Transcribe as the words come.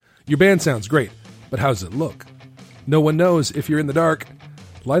Your band sounds great, but how does it look? No one knows if you're in the dark.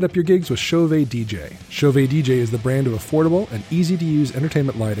 Light up your gigs with Chauvet DJ. Chauvet DJ is the brand of affordable and easy-to-use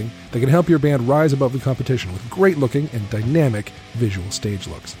entertainment lighting that can help your band rise above the competition with great-looking and dynamic visual stage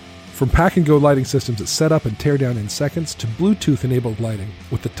looks. From pack-and-go lighting systems that set up and tear down in seconds to Bluetooth-enabled lighting,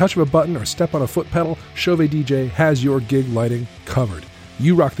 with the touch of a button or step on a foot pedal, Chauvet DJ has your gig lighting covered.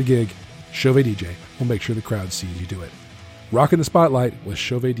 You rock the gig, Chauvet DJ will make sure the crowd sees you do it. Rock in the spotlight with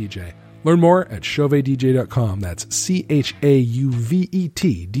Chauvet DJ. Learn more at chauvetdj.com. That's CHAUVET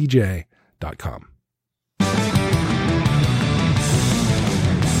DJ.com.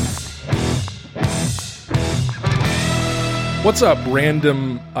 What's up,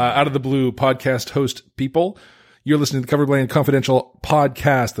 random, out of the blue podcast host people? You're listening to the Cover Band Confidential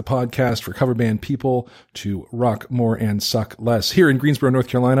podcast, the podcast for cover band people to rock more and suck less. Here in Greensboro, North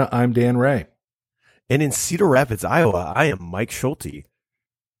Carolina, I'm Dan Ray. And in Cedar Rapids, Iowa, I am Mike Schulte.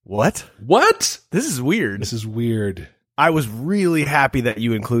 What? This is weird. This is weird. I was really happy that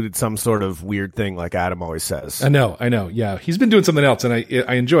you included some sort of weird thing like Adam always says. I know. Yeah, he's been doing something else, and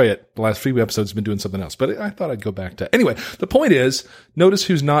I enjoy it. The last few episodes have been doing something else, but I thought I'd go back to... Anyway, the point is, notice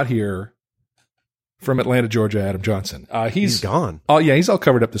who's not here from Atlanta, Georgia, Adam Johnson. He's gone. Oh, yeah, he's all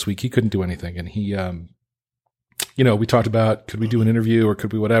covered up this week. He couldn't do anything, and he, we talked about, could we do an interview or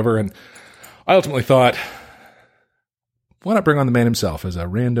could we whatever, and I ultimately thought, why not bring on the man himself as a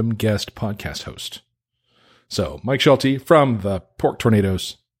random guest podcast host? So, Mike Schulte from the Pork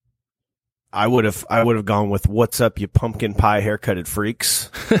Tornadoes. I would have gone with "What's up, you pumpkin pie haircutted freaks"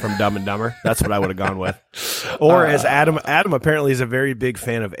 from Dumb and Dumber. That's what I would have gone with. Or as Adam apparently is a very big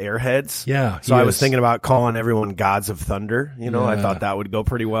fan of Airheads. Yeah. So I was thinking about calling everyone Gods of Thunder. I thought that would go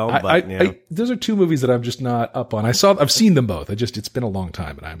pretty well. But those are two movies that I'm just not up on. I've seen them both. it's been a long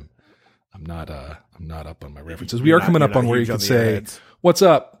time, and I'm not up on my references. We are coming up on where you can say, "What's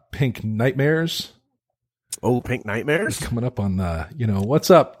up, Pink Nightmares?" Oh, Pink Nightmares? Coming up on the, what's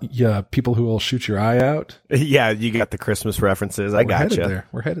up, yeah, people who will shoot your eye out? Yeah, you got the Christmas references. I got you.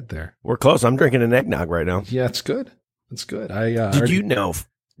 We're headed there. We're close. I'm drinking an eggnog right now. Yeah, it's good. It's good. Did you know?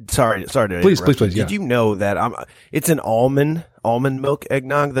 Sorry to please, interrupt. Yeah. Did you know that it's an almond milk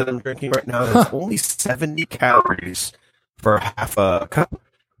eggnog that I'm drinking right now? It's only 70 calories for half a cup.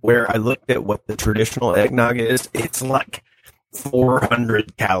 Where I looked at what the traditional eggnog is, it's like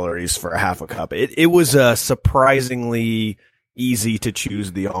 400 calories for half a cup. It was surprisingly easy to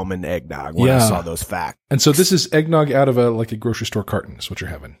choose the almond eggnog when I saw those facts. And so this is eggnog out of a grocery store carton is what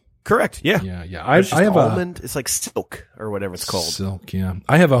you're having. Correct. Yeah. Yeah. I have almond. It's like silk or whatever it's called. Silk. Yeah.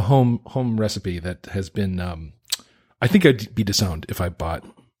 I have a home recipe that has been. I think I'd be disowned if I bought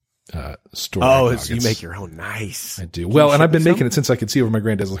store. Oh, so you make your own. Nice. I do. Well, and I've been making it since I could see over my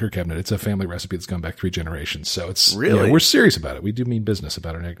granddad's liquor cabinet. It's a family recipe that's gone back 3 generations. So it's really, we're serious about it. We do mean business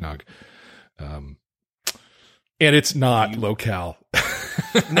about an eggnog. And it's not low-cal.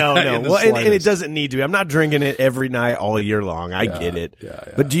 No. Well, and it doesn't need to be. I'm not drinking it every night all year long. I get it.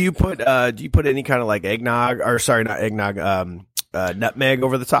 Yeah. But do you put any kind of like eggnog or sorry, not eggnog, nutmeg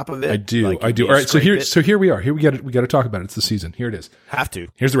over the top of it? I do. All right. So here we are. Here we got to talk about it. It's the season. Here it is. Have to.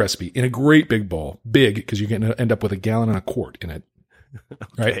 Here's the recipe in a great big bowl, big because you're going to end up with a gallon and a quart in it.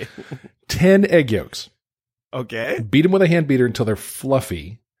 Okay. Right. 10 egg yolks. Okay. Beat them with a hand beater until they're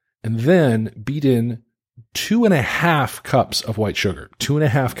fluffy, and then beat in 2.5 cups of white sugar.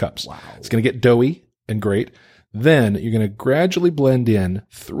 2.5 cups. Wow. It's going to get doughy and great. Then you're going to gradually blend in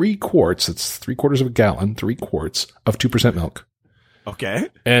 3 quarts. That's 3/4 of a gallon. 3 quarts of 2% milk. Okay.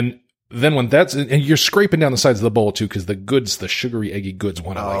 And then when and you're scraping down the sides of the bowl too, because the sugary, eggy goods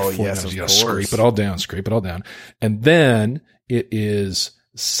want to form. Yes, you got to scrape it all down. And then it is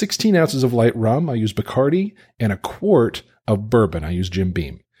 16 ounces of light rum. I use Bacardi, and a quart of bourbon. I use Jim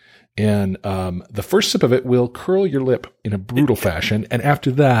Beam. And the first sip of it will curl your lip in a brutal fashion. And after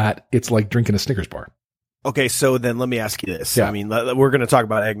that, it's like drinking a Snickers bar. Okay, so then let me ask you this. Yeah. I mean, we're going to talk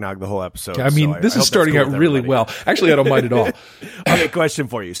about eggnog the whole episode. I mean, this is starting out really well. Actually, I don't mind at all. Okay, question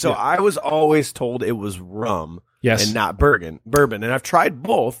for you. So I was always told it was rum and not bourbon. And I've tried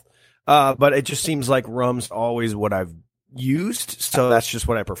both, but it just seems like rum's always what I've used, so that's just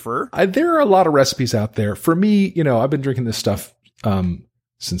what I prefer. There are a lot of recipes out there. For me, I've been drinking this stuff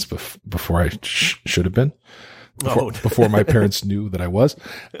since before I should have been, before my parents knew that I was.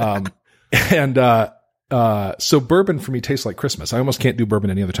 So bourbon for me tastes like Christmas. I almost can't do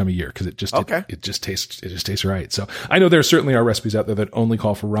bourbon any other time of year because it just tastes right. So I know there certainly are recipes out there that only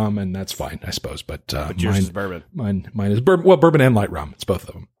call for rum, and that's fine, I suppose. But yours is bourbon. Mine is bourbon. Well, bourbon and light rum. It's both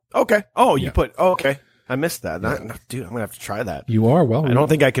of them. Okay. Oh, you put okay. I missed that. Dude, I'm going to have to try that. You are? Well, I don't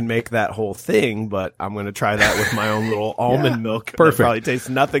think I can make that whole thing, but I'm going to try that with my own little almond milk. Perfect. That probably tastes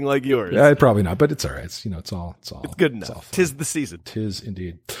nothing like yours. Yeah, probably not, but it's all right. It's, it's good enough. 'Tis the season. 'Tis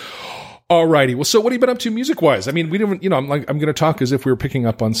indeed. All righty. Well, so what have you been up to music-wise? I mean, we didn't, I'm going to talk as if we were picking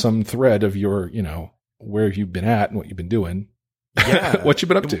up on some thread of your, where you've been at and what you've been doing. Yeah. What you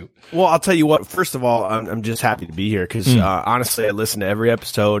been up to? Well, I'll tell you what. First of all, I'm just happy to be here because honestly, I listened to every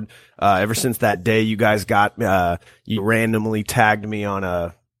episode ever since that day you guys got. You randomly tagged me on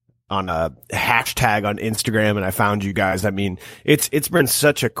a hashtag on Instagram, and I found you guys. I mean, it's been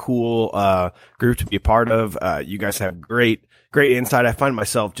such a cool group to be a part of. You guys have great insight. I find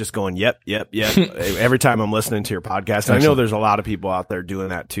myself just going, yep. Every time I'm listening to your podcast. And I know there's a lot of people out there doing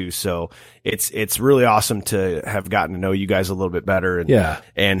that too. So it's really awesome to have gotten to know you guys a little bit better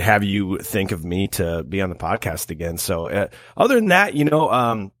and have you think of me to be on the podcast again. So other than that,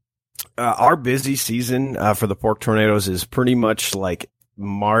 our busy season for the Pork Tornadoes is pretty much like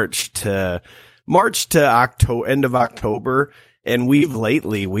March to October, end of October. And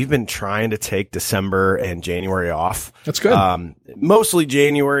we've been trying to take December and January off. That's good. Mostly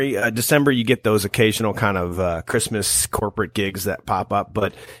January. December, you get those occasional kind of Christmas corporate gigs that pop up.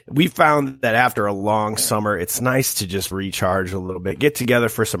 But we found that after a long summer, it's nice to just recharge a little bit, get together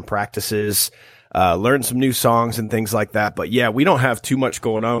for some practices, learn some new songs and things like that. But yeah, we don't have too much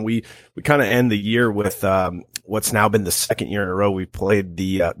going on. We kind of end the year with what's now been the second year in a row we played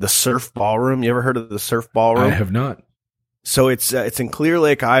the Surf Ballroom. You ever heard of the Surf Ballroom? I have not. So it's in Clear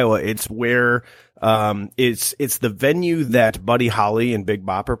Lake, Iowa. It's where, it's the venue that Buddy Holly and Big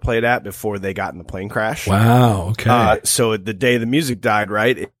Bopper played at before they got in the plane crash. Wow. Okay. So the day the music died,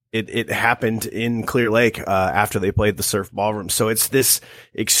 right? It happened in Clear Lake, after they played the Surf Ballroom. So it's this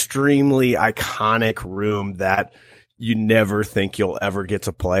extremely iconic room that you never think you'll ever get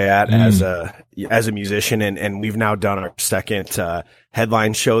to play at as a musician. And we've now done our second,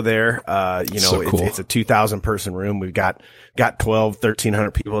 headline show there. So cool. It's a 2,000 person room. We've got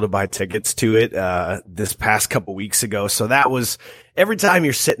 1,300 people to buy tickets to it, this past couple weeks ago. So that was every time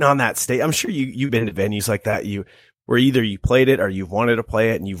you're sitting on that stage. I'm sure you've been to venues like that. Where either you played it or you've wanted to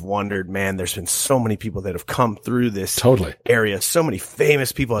play it and you've wondered, man, there's been so many people that have come through this area. So many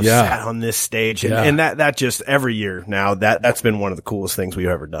famous people have sat on this stage and that just every year now that's been one of the coolest things we've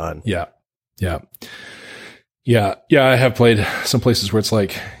ever done. Yeah. I have played some places where it's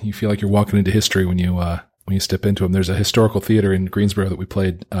like, you feel like you're walking into history when you step into them. There's a historical theater in Greensboro that we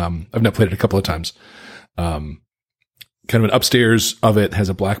played. I've not played it a couple of times. Kind of an upstairs of it has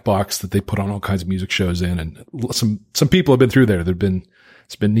a black box that they put on all kinds of music shows in, and some people have been through there.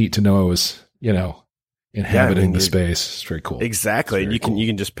 It's been neat to know it was, inhabiting the space. It's very cool. Exactly. And you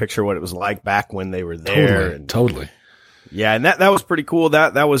can just picture what it was like back when they were there. Totally. Yeah. And that was pretty cool.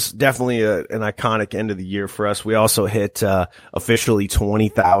 That was definitely an iconic end of the year for us. We also hit, officially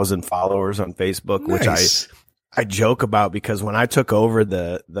 20,000 followers on Facebook, nice. Which I joke about because when I took over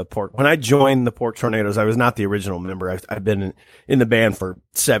when I joined the Pork Tornadoes, I was not the original member. I've been in the band for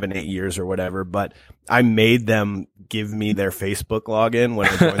 7-8 years or whatever, but I made them give me their Facebook login when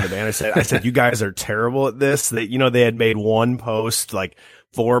I joined the band. I said, you guys are terrible at this. They had made one post like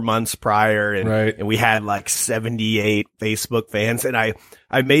 4 months prior and we had like 78 Facebook fans. And I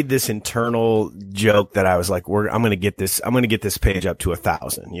made this internal joke that I was like, I'm going to get this page up to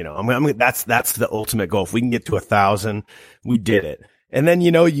 1,000. That's the ultimate goal. If we can get to 1,000, we did it. And then,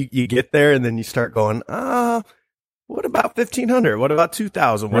 you get there and then you start going, what about 1,500? What about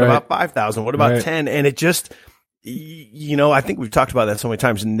 2,000? What about 5,000? What about 10? And it just, I think we've talked about that so many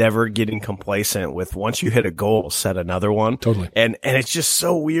times, never getting complacent with once you hit a goal, set another one. Totally. And it's just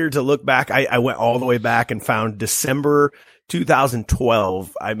so weird to look back. I went all the way back and found December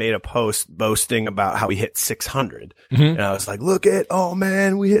 2012. I made a post boasting about how we hit 600. Mm-hmm. And I was like, oh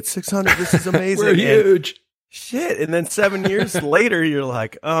man, we hit 600. This is amazing. We're huge. Shit. And then 7 years later, you're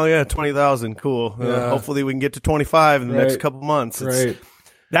like, oh yeah, 20,000. Cool. Hopefully we can get to 25 in the next couple months.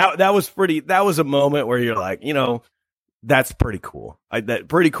 That was a moment where you're like, that's pretty cool.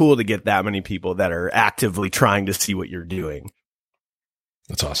 Pretty cool to get that many people that are actively trying to see what you're doing.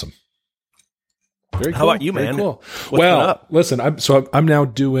 That's awesome. Very cool. How about you, man? Very cool. Well, listen, I'm now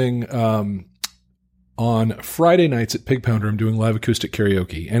doing, on Friday nights at Pig Pounder, I'm doing live acoustic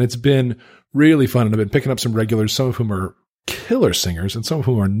karaoke, and it's been really fun. And I've been picking up some regulars, some of whom are killer singers and some of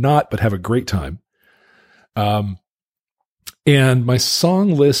whom are not, but have a great time. And my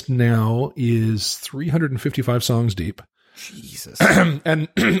song list now is 355 songs deep. Jesus. And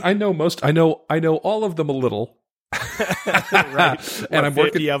I know all of them a little. Right. And I'm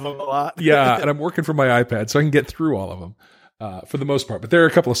working 50 of them a lot. Yeah. And I'm working from my iPad so I can get through all of them. for the most part. But there are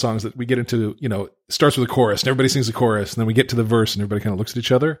a couple of songs that we get into, starts with a chorus and everybody sings the chorus, and then we get to the verse and everybody kind of looks at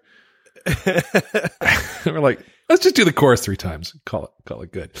each other. We're like, let's just do the chorus 3 times. Call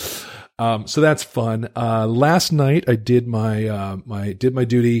it good. So that's fun. Last night I did my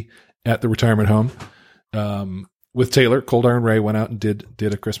duty at the retirement home. With Taylor. Cold Iron Ray went out and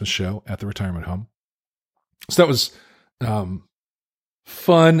did a Christmas show at the retirement home. So that was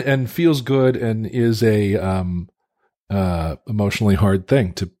fun and feels good, and is a emotionally hard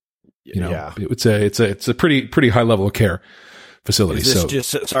thing to, it's a pretty high level of care facility. Is this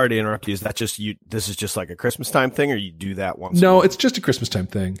just, sorry to interrupt you, is that just you? This is just like a Christmas time thing, or you do that once? No, it's just a Christmas time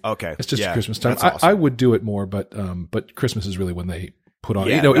thing. Okay, it's just a Christmas time. Awesome. I would do it more, but Christmas is really when they put on.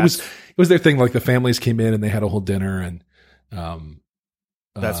 It was their thing. Like the families came in and they had a whole dinner, and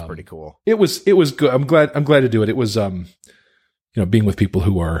that's pretty cool. It was good. I'm glad to do it. It was being with people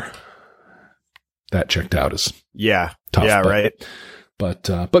who are that checked out is tough. Yeah, right. But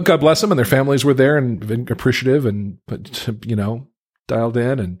God bless them, and their families were there and been appreciative, and dialed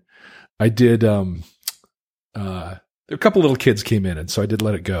in. And I did. There were a couple little kids came in, and so I did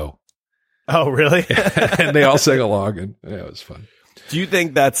Let It Go. Oh, really? And they all sang along, and it was fun. Do you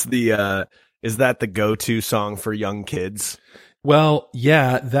think that's is that the go-to song for young kids? Well,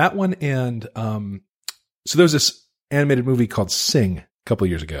 yeah, that one. And so there was this animated movie called Sing a couple of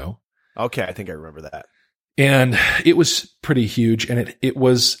years ago. Okay, I think I remember that. And it was pretty huge, and it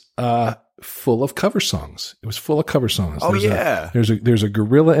was full of cover songs. It was full of cover songs. Oh, there's a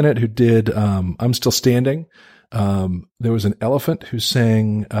gorilla in it who did I'm Still Standing. There was an elephant who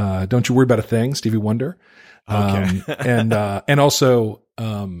sang Don't You Worry About a Thing, Stevie Wonder. Okay. and also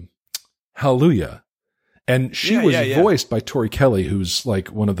Hallelujah. And she was voiced by Tori Kelly, who's like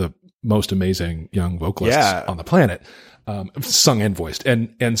one of the most amazing young vocalists on the planet. Sung and voiced.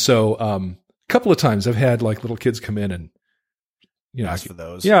 And so a couple of times I've had like little kids come in and ask for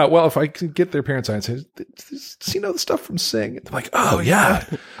those. Yeah, well, if I could get their parents on and say, "Does he know the stuff from Sing?" I'm like, "Oh yeah,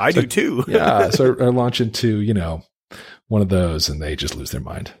 I do too." Yeah, so I launch into one of those, and they just lose their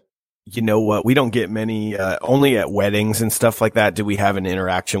mind. You know what? We don't get many. Only at weddings and stuff like that do we have an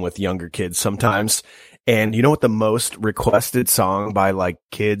interaction with younger kids sometimes. And you know what the most requested song by like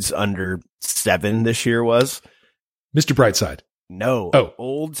kids under 7 this year was? Mr. Brightside. No. Oh.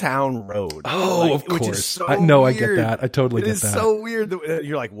 Old Town Road. Oh, of course. Which is so weird. I get that. I totally get that. It is so weird.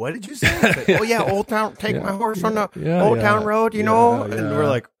 You're like, what did you say? Oh, yeah, Old Town. Take my horse on the Old Town Road, you know? And we're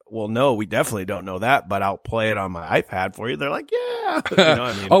like, well, no, we definitely don't know that, but I'll play it on my iPad for you. They're like, yeah. You know what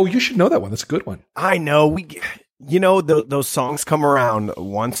I mean? Oh, you should know that one. That's a good one. I know. Those songs come around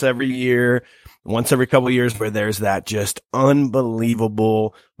once every year. Once every couple of years, where there's that just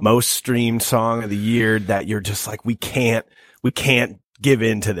unbelievable most streamed song of the year that you're just like, we can't give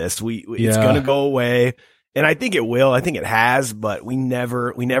in to this. It's going to go away. And I think it will. I think it has, but we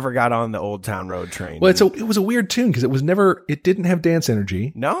never got on the Old Town Road train. Well, it was a weird tune because it didn't have dance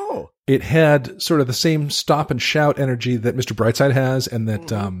energy. No. It had sort of the same stop and shout energy that Mr. Brightside has, and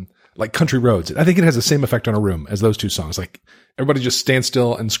that, like Country Roads. I think it has the same effect on a room as those two songs. Like everybody just stands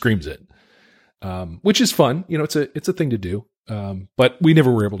still and screams it. Which is fun. It's a thing to do. But we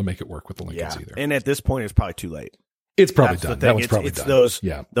never were able to make it work with the Lincolns either. And at this point, it's probably too late. It's probably done. That one's probably done.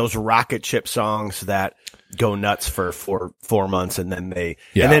 Those rocket ship songs that go nuts for 4 months, and then and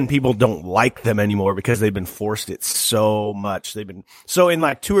then people don't like them anymore because they've been forced it so much. So in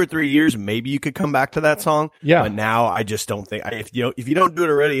like 2 or 3 years, maybe you could come back to that song. Yeah. But now I just don't think, if you don't do it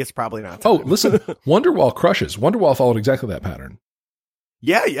already, it's probably not time. Oh, listen, Wonderwall crushes. Wonderwall followed exactly that pattern.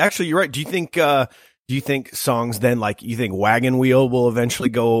 Yeah, actually, you're right. Do you think songs then, like, you think Wagon Wheel will eventually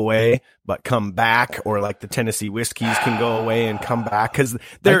go away but come back, or like the Tennessee Whiskies can go away and come back? Because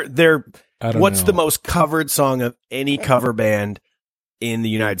what's the most covered song of any cover band in the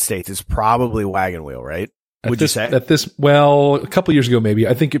United States is probably Wagon Wheel, right? Would you say? Well, a couple years ago, maybe.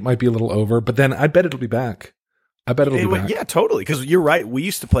 I think it might be a little over, but then I bet it'll be back. Be back. Yeah, totally. Because you're right. We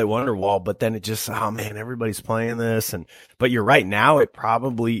used to play Wonderwall, but then it just, oh man, everybody's playing this. But you're right. Now it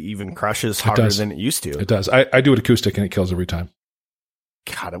probably even crushes harder than it used to. It does. I do it acoustic and it kills every time.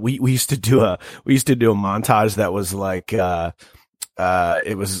 God, we used to do a montage that was like,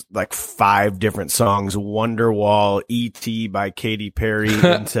 it was like 5 different songs: Wonderwall, E.T. by Katy Perry,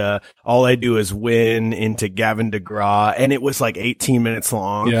 into All I Do Is Win, into Gavin DeGraw, and it was like 18 minutes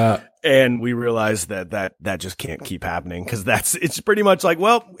long. Yeah. And we realized that just can't keep happening, because it's pretty much like,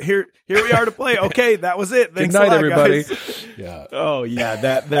 well, here we are to play. Okay, that was it. Thanks Good night, a lot, everybody. Guys. Yeah. Oh yeah,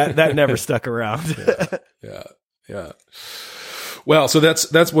 that never stuck around. Yeah. Well, so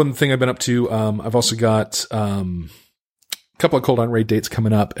that's one thing I've been up to. I've also got couple of Cold on Raid dates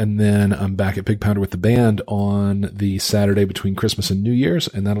coming up, and then I'm back at Pig Pounder with the band on the Saturday between Christmas and New Year's,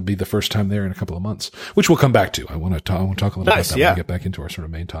 and that'll be the first time there in a couple of months, which we'll come back to. I want to talk a little about that when we get back into our sort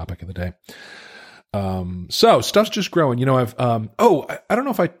of main topic of the day. So stuff's just growing. You know, I don't know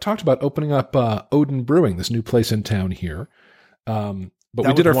if I talked about opening up Odin Brewing, this new place in town here. But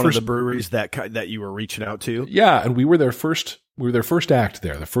we did our one first of the breweries that you were reaching out to. Yeah, and we were their first act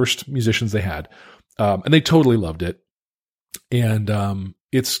there, the first musicians they had. And they totally loved it. And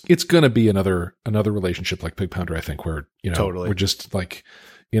it's going to be another relationship like Pig Pounder, I think, where, you know, totally. We're just like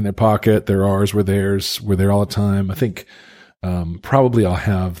in their pocket, they're ours, we're theirs, we're there all the time. I think probably I'll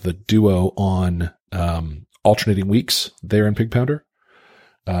have the duo on alternating weeks there in Pig Pounder.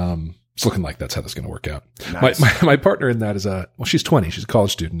 It's looking like that's how that's going to work out. Nice. My partner in that is she's 20. She's a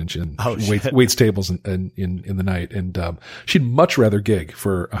college student, and she waits tables in the night. And she'd much rather gig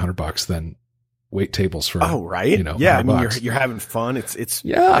for $100 than wait tables for right. You know, yeah. I mean, you're having fun. It's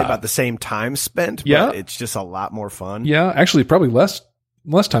about the same time spent, but it's just a lot more fun. Yeah, actually, probably less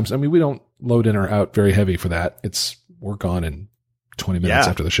times. I mean, we don't load in or out very heavy for that. We're gone in 20 minutes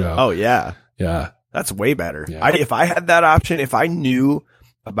after the show. Oh yeah, yeah. That's way better. Yeah. If I had that option, if I knew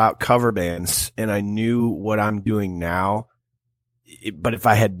about cover bands and I knew what I'm doing now, but if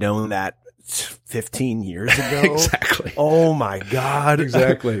I had known that 15 years ago, exactly. Oh my God.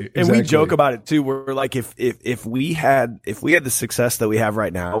 Exactly. And we joke about it too. We're like, if we had the success that we have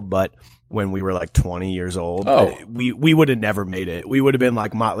right now, but when we were like 20 years old, we would have never made it. We would have been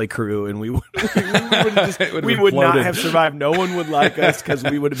like Motley Crue, and we would not have survived. No one would like us because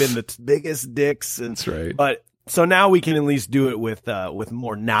we would have been the biggest dicks. And, that's right. But so now we can at least do it with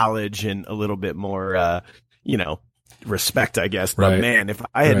more knowledge and a little bit more, respect, I guess. But man, if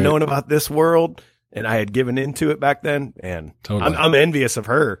I had known about this world and I had given into it back then, man, totally. I'm envious of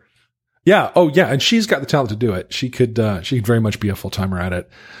her. Yeah. Oh yeah. And she's got the talent to do it. She could very much be a full timer at it.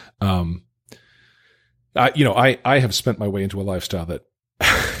 I have spent my way into a lifestyle that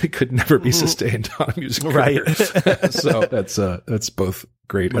could never be sustained on a music career. Right. So that's both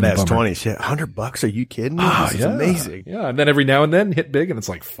great. But that's 20 shit. $100? Are you kidding me? This is amazing. Yeah. And then every now and then hit big and it's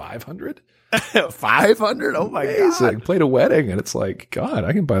like 500. 500? Oh my God. Played a wedding and it's like, God,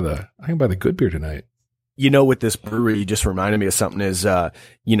 I can buy the good beer tonight. You know, with this brewery, you just reminded me of something is,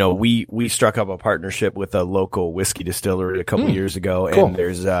 we struck up a partnership with a local whiskey distillery a couple years ago. Cool. And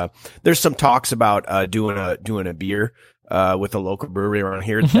there's some talks about, doing a beer, with a local brewery around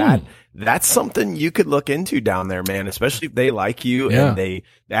here. Mm-hmm. That's something you could look into down there, man, especially if they like you and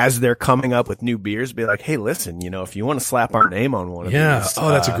as they're coming up with new beers, be like, hey, listen, if you want to slap our name on one of these. Oh,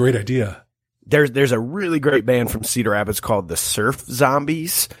 that's a great idea. There's a really great band from Cedar Rapids called the Surf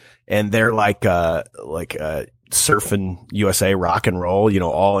Zombies. And they're like surfing USA rock and roll,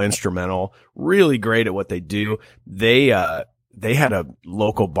 all instrumental, really great at what they do. They had a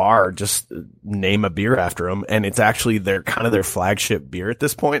local bar just name a beer after them, and it's actually their flagship beer at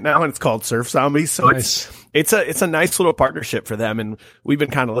this point now, and it's called Surf Zombies. So nice. It's a nice little partnership for them, and we've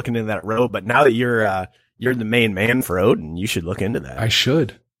been kind of looking into that road. But now that you're the main man for Odin, you should look into that. I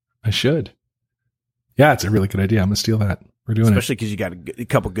should. Yeah, it's a really good idea. I'm gonna steal that. We're doing especially because you got a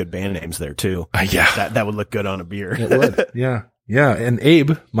couple good band names there too. Yeah, that would look good on a beer. It would. Yeah. And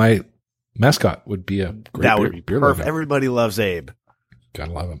Abe, my mascot, would be a great that would be beer perfect. Logo. Everybody loves Abe.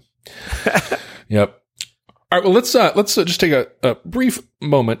 Gotta love him. Yep. All right. Well, let's just take a brief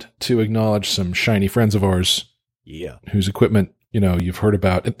moment to acknowledge some shiny friends of ours. Yeah. Whose equipment you've heard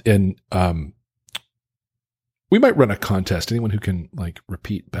about, and we might run a contest. Anyone who can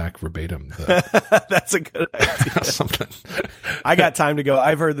repeat back verbatim. That's a good idea. Something. I got time to go.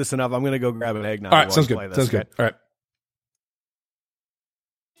 I've heard this enough. I'm going to go grab an eggnog. All right. Sounds good. Sounds good. All right.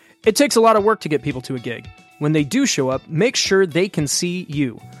 It takes a lot of work to get people to a gig. When they do show up, make sure they can see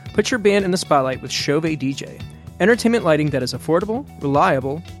you. Put your band in the spotlight with Chauvet DJ. Entertainment lighting that is affordable,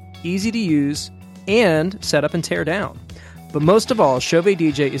 reliable, easy to use, and set up and tear down. But most of all, Chauvet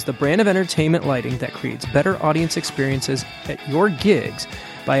DJ is the brand of entertainment lighting that creates better audience experiences at your gigs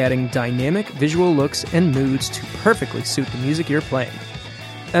by adding dynamic visual looks and moods to perfectly suit the music you're playing.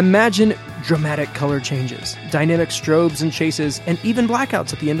 Imagine dramatic color changes, dynamic strobes and chases, and even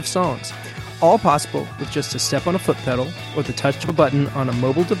blackouts at the end of songs. All possible with just a step on a foot pedal or the touch of a button on a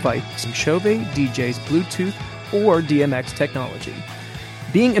mobile device from Chauvet DJ's Bluetooth or DMX technology.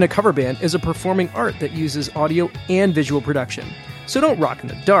 Being in a cover band is a performing art that uses audio and visual production. So don't rock in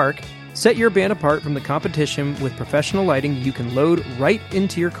the dark. Set your band apart from the competition with professional lighting you can load right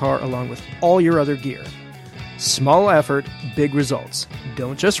into your car along with all your other gear. Small effort, big results.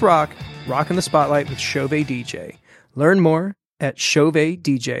 Don't just rock in the spotlight with Chauvet DJ. Learn more at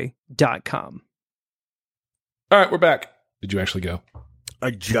chauvetdj.com. All right, we're back. Did you actually go?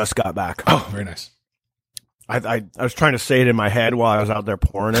 I just got back. Oh, very nice. I was trying to say it in my head while I was out there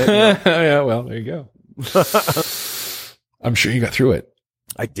pouring it. Yeah, well, there you go. I'm sure you got through it.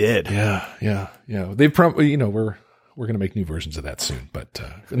 I did. Yeah. They've probably, we're going to make new versions of that soon. But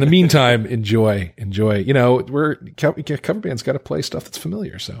in the meantime, enjoy. Cover band's got to play stuff that's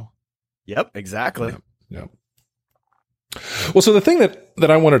familiar. So. Yep, exactly. Yep. Well, so the thing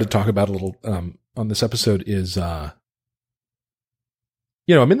that I wanted to talk about a little on this episode is, I'm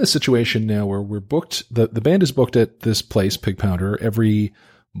in this situation now where we're booked. The band is booked at this place, Pig Pounder,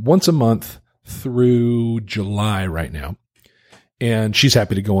 once a month through July right now. And she's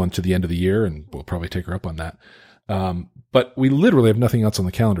happy to go on to the end of the year, and we'll probably take her up on that. But we literally have nothing else on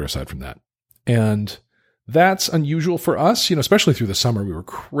the calendar aside from that. And that's unusual for us, especially through the summer. We were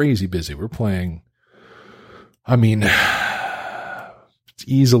crazy busy. We're playing, it's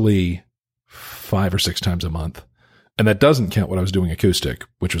easily 5 or 6 times a month. And that doesn't count what I was doing acoustic,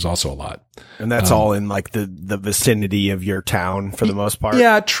 which was also a lot. And that's all in like the vicinity of your town for the most part.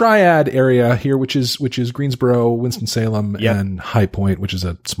 Yeah, Triad area here, which is Greensboro, Winston-Salem, and High Point, which is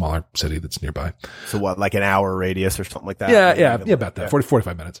a smaller city that's nearby. So what, like an hour radius or something like that? Yeah, about that.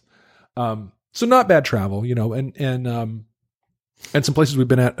 45 minutes. So not bad travel, and some places we've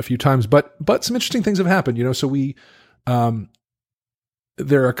been at a few times, but some interesting things have happened, so we,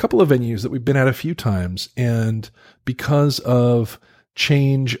 there are a couple of venues that we've been at a few times, and because of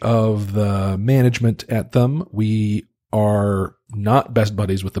change of the management at them, we are not best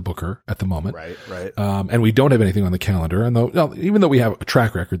buddies with the booker at the moment. Right. And we don't have anything on the calendar. And even though we have a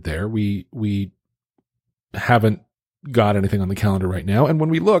track record there, we haven't got anything on the calendar right now. And when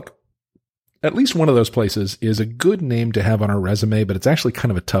we look, at least one of those places is a good name to have on our resume, but it's actually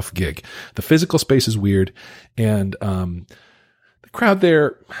kind of a tough gig. The physical space is weird, and the crowd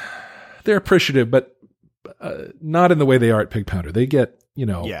there, they're appreciative, but not in the way they are at Pig Pounder. They get,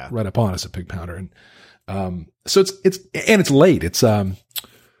 right up on us at Pig Pounder. And so it's late. It's 10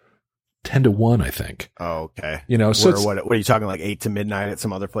 to 1, I think. Oh, okay. So what are you talking, like 8 to midnight at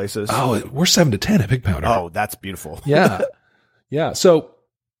some other places? Oh, we're 7 to 10 at Pig Pounder. Oh, that's beautiful. Yeah. Yeah. So,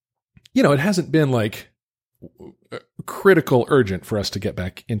 it hasn't been like critical urgent for us to get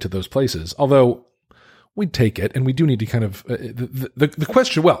back into those places, although we'd take it, and we do need to kind of the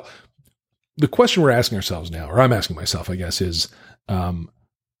question. Well, the question we're asking ourselves now, or I'm asking myself, I guess, is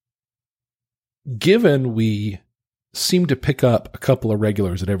given we seem to pick up a couple of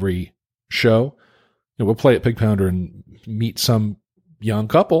regulars at every show, we'll play at Pig Pounder and meet some young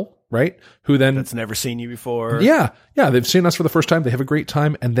couple, right? Who then that's never seen you before. Yeah, they've seen us for the first time. They have a great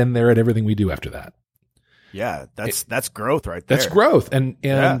time, and then they're at everything we do after that. Yeah, that's growth right there. That's growth. And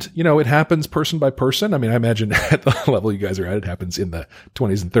it happens person by person. I mean, I imagine at the level you guys are at, it happens in the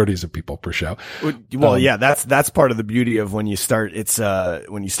 20s and 30s of people per show. Well, that's part of the beauty of when you start,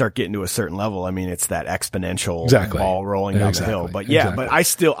 when you start getting to a certain level, I mean, it's that exponential ball rolling down the hill. But but I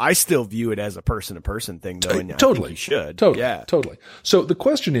still view it as a person to person thing, though. And totally. I think you should. Totally. Yeah. Totally. So the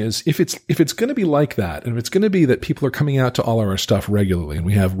question is, if it's going to be like that, and if it's going to be that people are coming out to all of our stuff regularly, and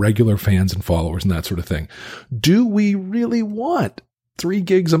we have regular fans and followers and that sort of thing, do we really want 3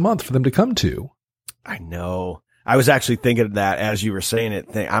 gigs a month for them to come to? I know. I was actually thinking of that as you were saying it.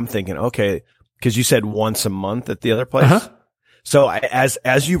 I'm thinking, okay, because you said once a month at the other place. Uh-huh. So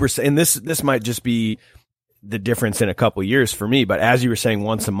as you were saying, this might just be the difference in a couple of years for me, but as you were saying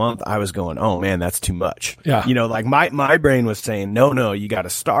once a month, I was going, oh man, that's too much. Yeah. Like my brain was saying, no, you got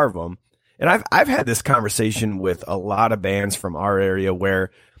to starve them. And I've had this conversation with a lot of bands from our area where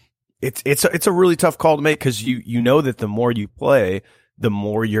it's a really tough call to make, because you know that the more you play, the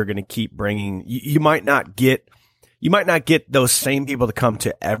more you're going to keep bringing. You might not get those same people to come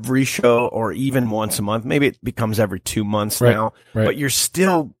to every show or even once a month. Maybe it becomes every 2 months now, but you're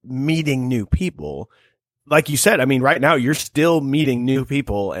still meeting new people. Like you said, I mean, right now you're still meeting new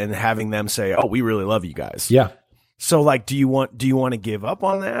people and having them say, "Oh, we really love you guys." Yeah. So, like, do you want to give up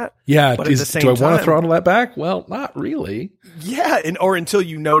on that? Yeah. But do I want to throttle that back? Well, not really. Yeah, or until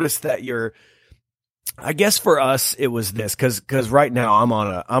you notice that you're. I guess for us it was this, because right now I'm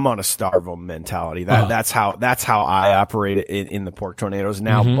on a starve 'em mentality. That's how I operate in the Pork Tornadoes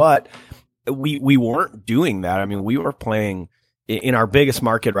now. Mm-hmm. But we weren't doing that. I mean, we were playing in our biggest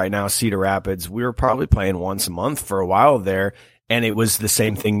market right now, Cedar Rapids. We were probably playing once a month for a while there. And it was the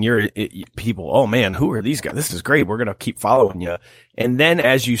same thing. People, oh man, who are these guys? This is great. We're going to keep following you. And then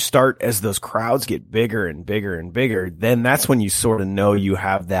as those crowds get bigger and bigger and bigger, then that's when you sort of know you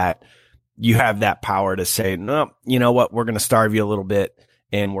have that power to say, no, you know what? We're going to starve you a little bit,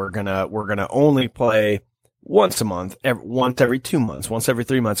 and we're going to only play once a month, once every 2 months, once every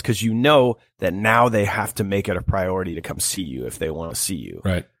 3 months, because you know that now they have to make it a priority to come see you if they want to see you.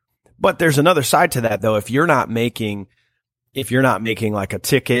 Right. But there's another side to that, though. If you're not making like a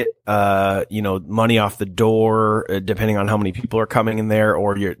ticket, money off the door, depending on how many people are coming in there,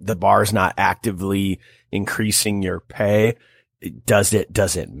 or the bar's not actively increasing your pay, does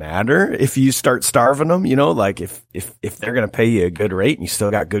it matter if you start starving them? Like if they're going to pay you a good rate and you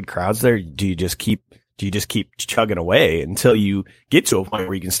still got good crowds there, do you just keep chugging away until you get to a point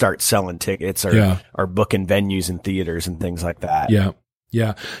where you can start selling tickets or booking venues and theaters and things like that? Yeah.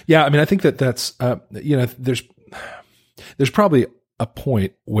 Yeah. Yeah. I mean, I think that's, there's probably a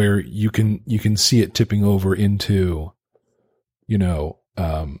point where you can see it tipping over into,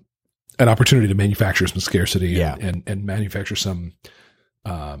 an opportunity to manufacture some scarcity and manufacture some,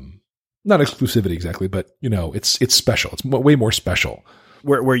 not exclusivity exactly, but it's special. It's way more special.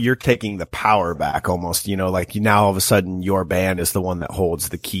 Where you're taking the power back almost, like now all of a sudden your band is the one that holds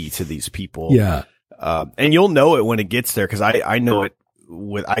the key to these people. Yeah. And you'll know it when it gets there. Cause I know it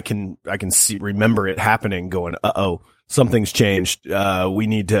I can remember it happening going, something's changed. We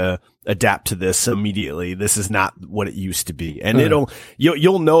need to adapt to this immediately. This is not what it used to be. And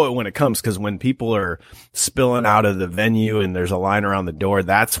you'll know it when it comes, because when people are spilling out of the venue and there's a line around the door,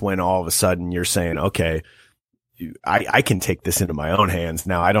 that's when all of a sudden you're saying, okay, I can take this into my own hands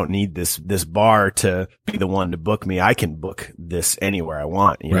now. I don't need this bar to be the one to book me. I can book this anywhere I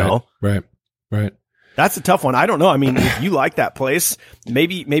want, you know? Right. That's a tough one. I don't know. I mean, if you like that place,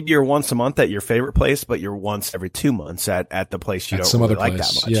 maybe you're once a month at your favorite place, but you're once every 2 months at the place you don't really like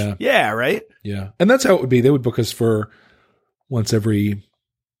that much. Yeah. Yeah. Right. Yeah. And that's how it would be. They would book us for once every,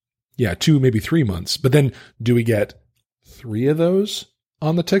 2, maybe 3 months. But then do we get 3 of those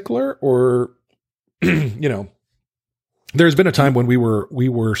on the tickler, or, there's been a time when we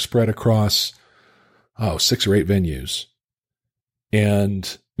were spread across, 6 or 8 venues,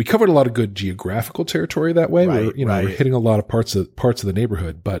 and we covered a lot of good geographical territory that way. Right, we're hitting a lot of parts of the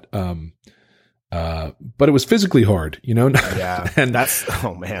neighborhood, but it was physically hard, Yeah. and that's,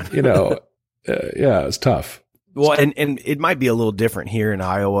 oh man, it was tough. Well, and it might be a little different here in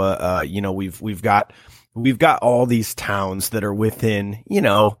Iowa. We've got all these towns that are within,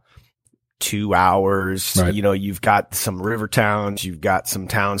 2 hours. Right. You've got some river towns, you've got some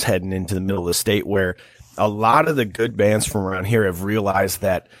towns heading into the middle of the state where a lot of the good bands from around here have realized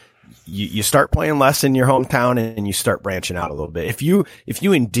that you start playing less in your hometown and you start branching out a little bit. If you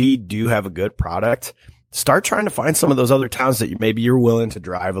indeed do have a good product, start trying to find some of those other towns that maybe you're willing to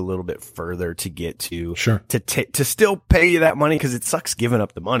drive a little bit further to get to. Sure. To still pay you that money, because it sucks giving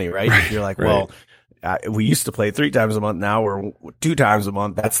up the money, right? If you're like, well, we used to play 3 times a month. Now we're 2 times a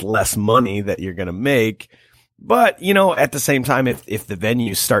month. That's less money that you're going to make. But, at the same time, if the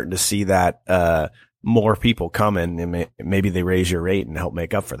venue's starting to see that, more people coming, and maybe they raise your rate and help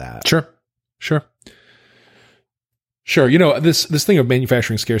make up for that. Sure. This thing of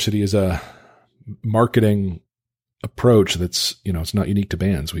manufacturing scarcity is a marketing approach that's, it's not unique to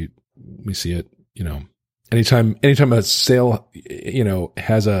bands. We see it, anytime a sale,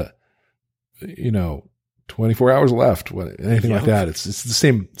 has a, 24 hours left, anything like that. It's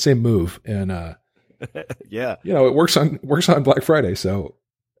the same move. And, yeah, it works on Black Friday. So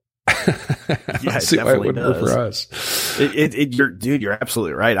yeah, see why it wouldn't work for us. You're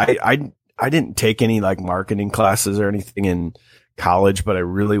absolutely right. I didn't take any like marketing classes or anything in college, but I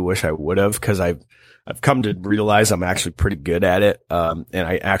really wish I would have, because I've come to realize I'm actually pretty good at it. And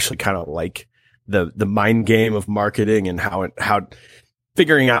I actually kind of like the mind game of marketing and how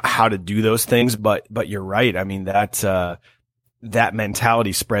figuring out how to do those things. But you're right. I mean, that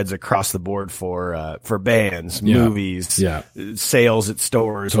mentality spreads across the board for bands, movies, sales at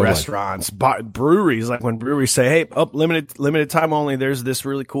stores, restaurants, breweries. Like when breweries say, "Hey, limited time only. There's this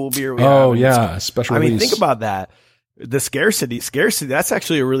really cool beer." Special. I mean, release. think about that. The scarcity. That's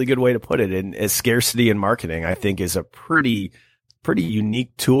actually a really good way to put it. And as scarcity in marketing, I think, is a pretty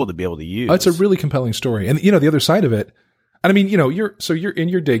unique tool to be able to use. It's a really compelling story, and the other side of it. And I mean, you're in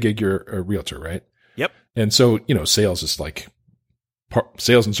your day gig, you're a realtor, right? Yep. And so sales is like.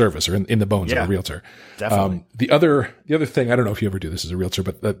 Sales and service are in the bones of a realtor. Definitely. The other thing, I don't know if you ever do this as a realtor,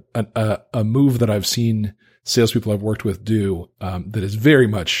 but a move that I've seen salespeople I've worked with do, that is very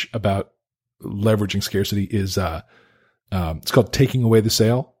much about leveraging scarcity is, it's called taking away the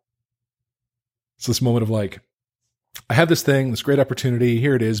sale. It's this moment of like, I have this thing, this great opportunity,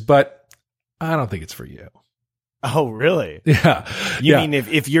 here it is, but I don't think it's for you. Oh, really? Yeah. You mean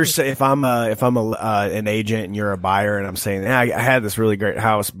if I'm an agent and you're a buyer and I'm saying, I had this really great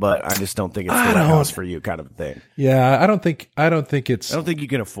house, but I just don't think it's the right house for you, kind of a thing. Yeah, I don't think it's. I don't think you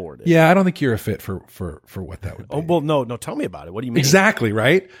can afford it. Yeah, I don't think you're a fit for what that would be. Oh well, no. Tell me about it. What do you mean? Exactly,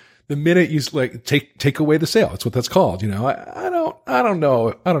 right. The minute you like take away the sale, that's what that's called. I don't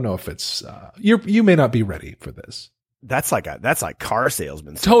know if it's you may not be ready for this. That's like car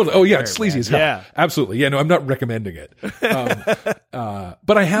salesman stuff. Totally. Oh yeah, there, it's sleazy man. as hell. Yeah, absolutely. Yeah, no, I'm not recommending it. But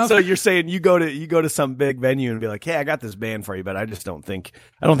I have. So you're saying you go to some big venue and be like, hey, I got this band for you, but I don't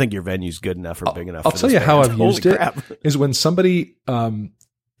think your venue's good enough or big enough. I'll tell you how I've used it crap. is when somebody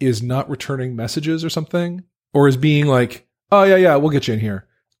is not returning messages or something, or is being like, oh yeah, we'll get you in here,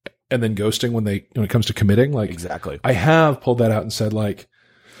 and then ghosting when it comes to committing. Like exactly, I have pulled that out and said like,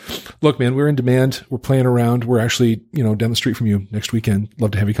 look, man, we're in demand. We're playing around. We're actually, down the street from you next weekend.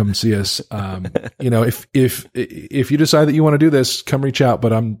 Love to have you come and see us. If you decide that you want to do this, come reach out.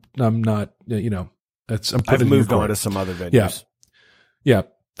 But I'm not, I've moved on to some other venues. Yeah.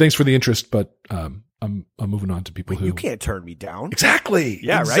 Thanks for the interest, but I'm moving on to people who you can't turn me down. Exactly.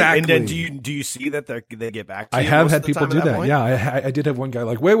 Yeah. Exactly. Right. And then do you see that they get back to you? I have had people do that. Yeah. I did have one guy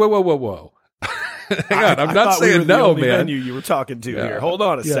like, whoa. Hang on, I'm not saying no, man. Venue you were talking to here. Hold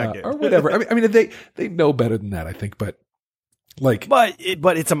on a second, or whatever. I mean, they know better than that, I think. But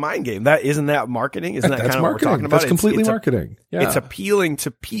it's a mind game. That isn't that marketing? Isn't that kind of what we're talking about? That's completely marketing. It's appealing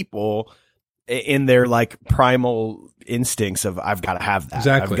to people in their like primal instincts of I've got to have that.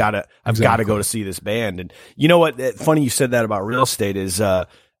 Exactly. I've got to go to see this band. And you know what? Funny you said that about real estate is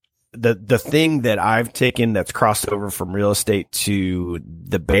the thing that I've taken that's crossed over from real estate to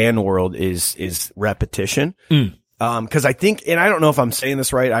the band world is repetition. Cause I think, and I don't know if I'm saying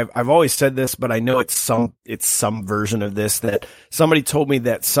this right. I've always said this, but I know it's some version of this that somebody told me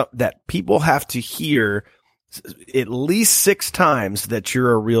that people have to hear at least 6 times that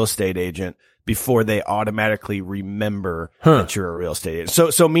you're a real estate agent before they automatically remember that you're a real estate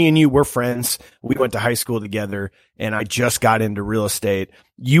agent. So me and you, we're friends. We went to high school together and I just got into real estate.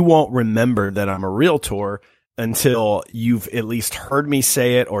 You won't remember that I'm a realtor until you've at least heard me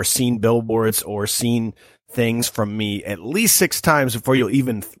say it or seen billboards or seen things from me at least 6 times before you'll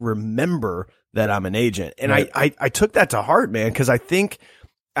even remember that I'm an agent. And right. I took that to heart, man, because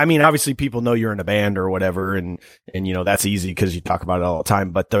I mean, obviously people know you're in a band or whatever, and that's easy because you talk about it all the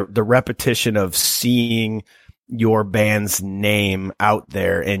time. But the repetition of seeing your band's name out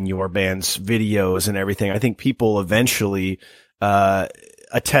there and your band's videos and everything, I think people eventually,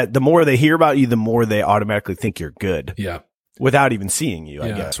 the more they hear about you, the more they automatically think you're good. Yeah. Without even seeing you,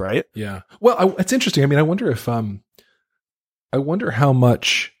 I guess, right? Yeah. Well, it's interesting. I mean, I wonder how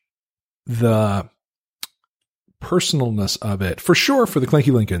much the personalness of it, for sure, for the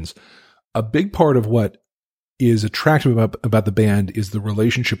Clanky Lincolns, a big part of what is attractive about the band is the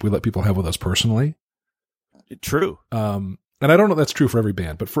relationship we let people have with us personally. True. And I don't know if that's true for every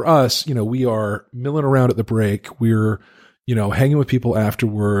band, but for us, we are milling around at the break. We're, hanging with people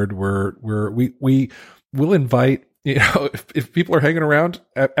afterward. We'll invite, if people are hanging around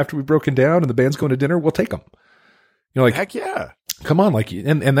after we've broken down and the band's going to dinner, we'll take them. Heck yeah. Come on,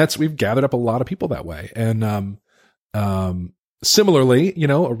 and that's, we've gathered up a lot of people that way. And, similarly,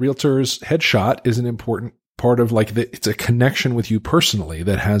 a realtor's headshot is an important part of it's a connection with you personally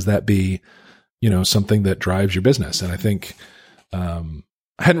that has that be, something that drives your business. And I think, I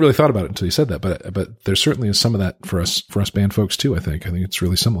hadn't really thought about it until you said that, but there certainly is some of that for us band folks too. I think it's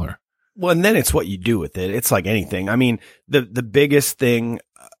really similar. Well, and then it's what you do with it. It's like anything. I mean, the biggest thing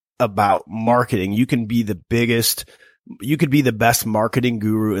about marketing, you could be the best marketing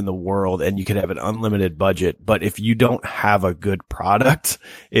guru in the world and you could have an unlimited budget. But if you don't have a good product,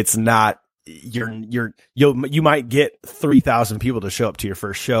 it's not, you might get 3,000 people to show up to your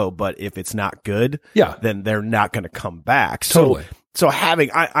first show, but if it's not good, then they're not going to come back. Totally. So having,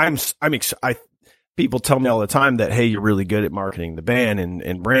 people tell me all the time that, hey, you're really good at marketing the band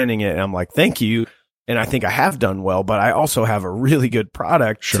and branding it. And I'm like, thank you. And I think I have done well, but I also have a really good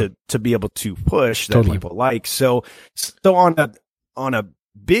product to be able to push that people like. So on a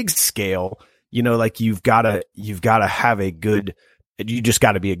big scale, you've got to have you just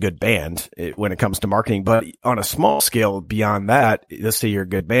got to be a good band when it comes to marketing. But on a small scale beyond that, let's say you're a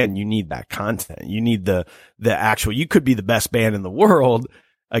good band, you need that content. You need the actual, you could be the best band in the world,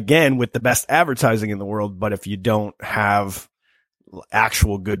 again, with the best advertising in the world. But if you don't have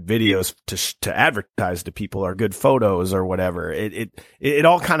actual good videos to advertise to people or good photos or whatever, it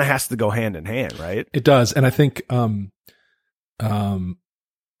all kind of has to go hand in hand, right? It does. And I think,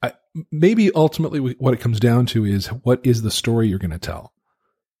 maybe ultimately what it comes down to is what is the story you're going to tell?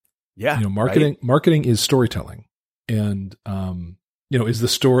 Yeah. Marketing is storytelling. And, is the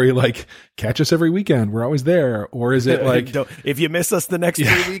story like, catch us every weekend, we're always there? Or is it like, if you miss us the next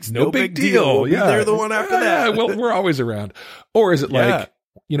 3 weeks, no big deal. We'll be yeah. there the one after that. Well, we're always around. Or is it like,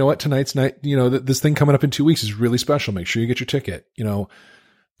 you know what, tonight's night, this thing coming up in 2 weeks is really special. Make sure you get your ticket. I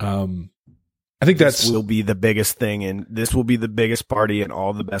think this will be the biggest thing, and this will be the biggest party, and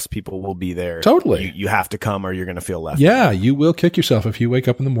all the best people will be there. Totally. You have to come or you're going to feel left. Yeah, you will kick yourself if you wake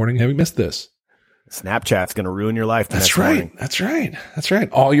up in the morning having missed this. Snapchat's going to ruin your life. That's right. Morning. That's right. That's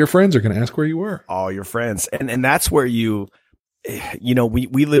right. All your friends are going to ask where you were. All your friends. And that's where we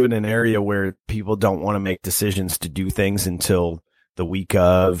live in an area where people don't want to make decisions to do things until the week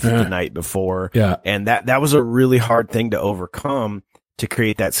of, the night before. Yeah. And that was a really hard thing to overcome, to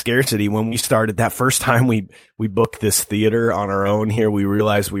create that scarcity. When we started that first time we booked this theater on our own here, we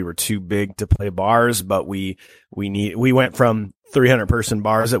realized we were too big to play bars, but we went from 300 person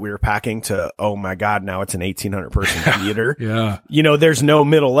bars that we were packing to, oh my God, now it's an 1,800 person theater. Yeah. There's no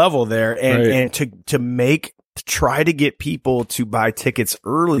middle level there. And to try to get people to buy tickets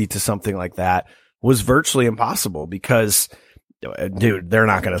early to something like that was virtually impossible, because dude, they're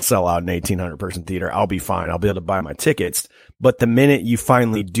not going to sell out an 1,800 person theater. I'll be fine. I'll be able to buy my tickets. But the minute you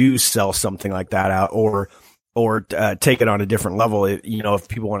finally do sell something like that out, or take it on a different level, if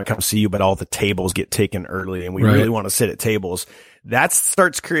people want to come see you, but all the tables get taken early and we really want to sit at tables, that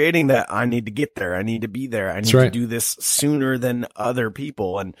starts creating that I need to get there. I need to be there. I need to do this sooner than other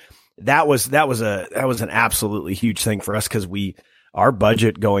people. And that was an absolutely huge thing for us, because our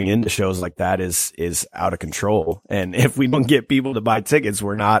budget going into shows like that is out of control. And if we don't get people to buy tickets,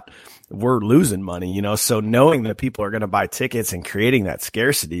 we're losing money, So knowing that people are going to buy tickets and creating that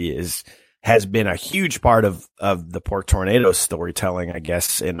scarcity has been a huge part of the Pork Tornadoes storytelling, I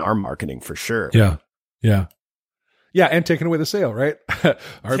guess, in our marketing for sure. Yeah. Yeah. Yeah. And taking away the sale, right? Got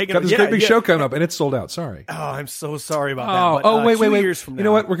this great big show coming up and it's sold out. Sorry. Oh, I'm so sorry about that. But, wait. 2 years from now, you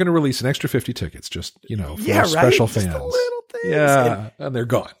know what? We're going to release an extra 50 tickets just, for special fans. Just a little thing. Yeah. And they're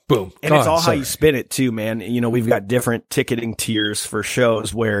gone. Boom. And it's all how you spin it too, man. We've got different ticketing tiers for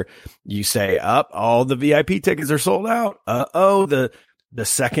shows where you say, all the VIP tickets are sold out. The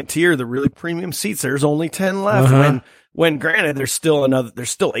second tier, the really premium seats, there's only 10 left. When granted, there's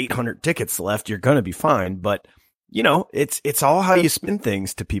still 800 tickets left. You're going to be fine. But it's all how you spin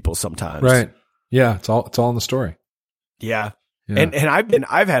things to people sometimes. Right. Yeah. It's all in the story. Yeah. And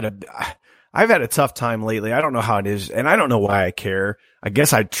I've had a tough time lately. I don't know how it is, and I don't know why I care. I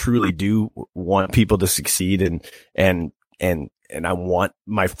guess I truly do want people to succeed, and I want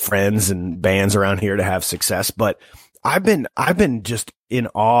my friends and bands around here to have success. But I've been just in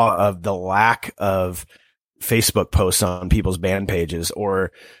awe of the lack of Facebook posts on people's band pages,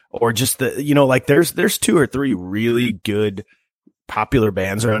 or just there's 2 or 3 really good popular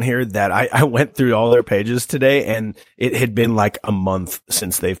bands around here that I went through all their pages today, and it had been like a month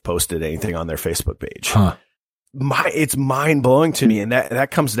since they've posted anything on their Facebook page. Huh. It's mind blowing to me. And that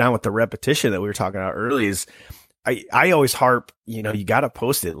comes down with the repetition that we were talking about earlier. Is I always harp, you got to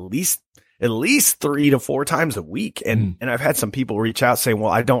post at least 3 to 4 times a week. And I've had some people reach out saying,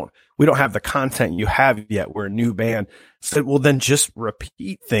 well, we don't have the content you have yet. We're a new band. So, well, then just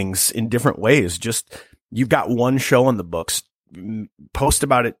repeat things in different ways. Just, you've got one show on the books, post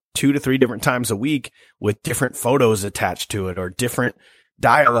about it 2 to 3 different times a week with different photos attached to it or different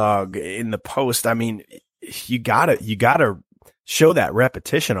dialogue in the post. I mean, you gotta show that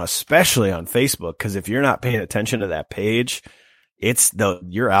repetition, especially on Facebook. Cause if you're not paying attention to that page,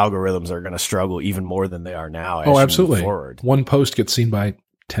 your algorithms are going to struggle even more than they are now. Oh, absolutely. Forward. One post gets seen by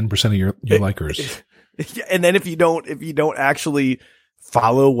 10% of your likers. And then if you don't actually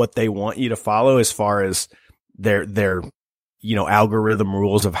follow what they want you to follow, as far as their algorithm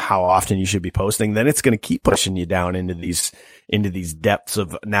rules of how often you should be posting, then it's going to keep pushing you down into these depths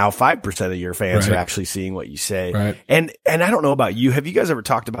of now 5% of your fans are actually seeing what you say. Right. And I don't know about you. Have you guys ever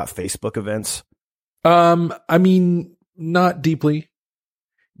talked about Facebook events? I mean, not deeply.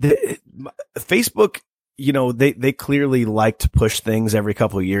 Facebook, they clearly like to push things every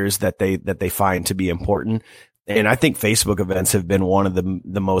couple of years that they find to be important. And I think Facebook events have been one of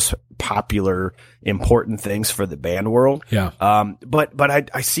the most popular, important things for the band world. Yeah. But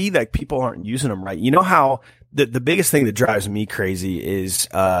I see that people aren't using them right. You know how the biggest thing that drives me crazy is,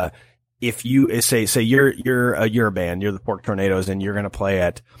 if you say you're a band, you're the Pork Tornadoes, and you're going to play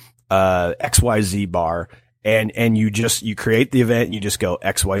at, XYZ bar, and you create the event, you just go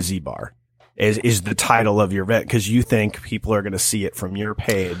XYZ bar is the title of your event, because you think people are going to see it from your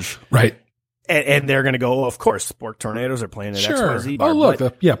page. Right. And they're going to go, of course, Pork Tornadoes are playing at XYZ bar. Oh,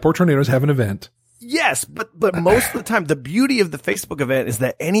 look, Pork Tornadoes have an event. Yes, but most of the time, the beauty of the Facebook event is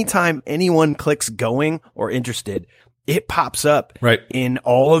that anytime anyone clicks going or interested, it pops up in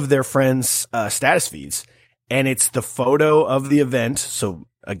all of their friends' status feeds, and it's the photo of the event. So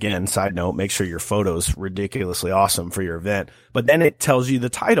again, side note, make sure your photo's ridiculously awesome for your event, but then it tells you the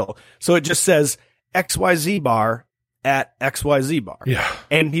title. So it just says XYZ bar at XYZ bar. Yeah.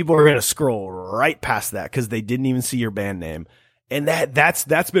 And people are going to scroll right past that because they didn't even see your band name. And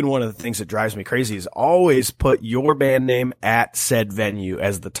that's been one of the things that drives me crazy is always put your band name at said venue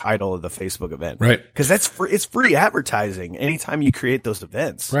as the title of the Facebook event. Right. Because it's free advertising anytime you create those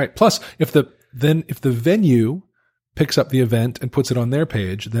events. Right. Plus, if the venue picks up the event and puts it on their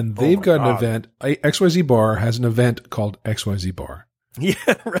page, then they've got an event. XYZ Bar has an event called XYZ Bar. Yeah,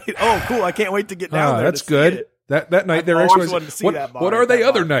 right. Oh, cool. I can't wait to get down there. That's good. That night they're XYZ. What are they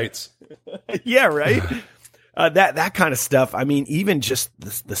other nights? Yeah, right. That kind of stuff. I mean, even just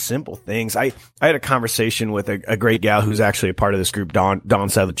the simple things. I had a conversation with a great gal who's actually a part of this group, Dawn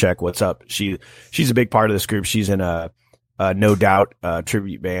Sedlacek. What's up? She's a big part of this group. She's in a No Doubt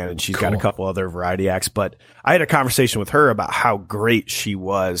tribute band, and she's got a couple other variety acts. But I had a conversation with her about how great she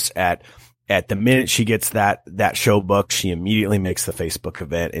was at the minute she gets that show booked, she immediately makes the Facebook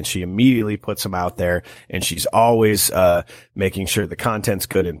event and she immediately puts them out there, and she's always making sure the content's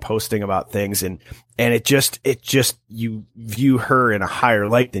good and posting about things, and it just you view her in a higher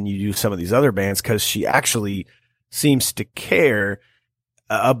light than you do some of these other bands because she actually seems to care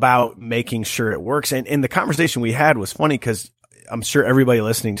about making sure it works. And the conversation we had was funny because I'm sure everybody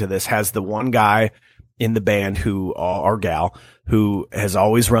listening to this has the one guy in the band or gal who has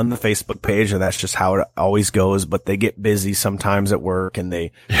always run the Facebook page, and that's just how it always goes. But they get busy sometimes at work and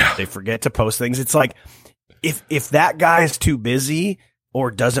they forget to post things. It's like, if that guy is too busy or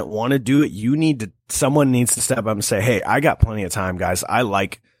doesn't want to do it, someone needs to step up and say, hey, I got plenty of time, guys. I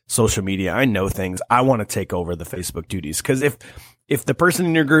like social media. I know things. I want to take over the Facebook duties. Cause if the person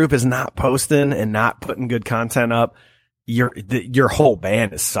in your group is not posting and not putting good content up, your whole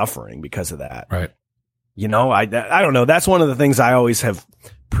band is suffering because of that. Right. You know, I don't know. That's one of the things I always have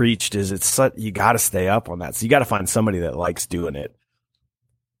preached is you got to stay up on that. So you got to find somebody that likes doing it.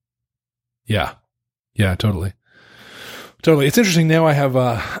 Yeah. Yeah, totally. Totally. It's interesting. Now I have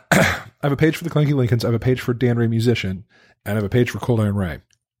I have a page for the Clanky Lincolns. I have a page for Dan Ray Musician, and I have a page for Cold Iron Ray.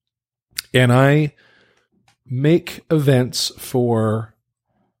 And I make events for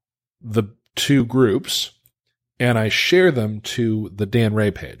the two groups, and I share them to the Dan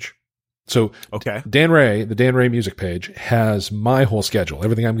Ray page. So Dan Ray, the Dan Ray music page, has my whole schedule,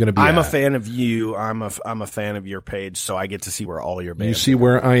 everything I'm going to be I'm a fan of you. I'm a fan of your page, so I get to see where all your bands You see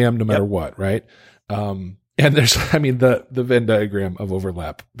where I am no matter what, right? And there's, I mean, the Venn diagram of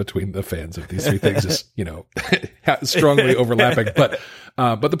overlap between the fans of these three things is, strongly overlapping. But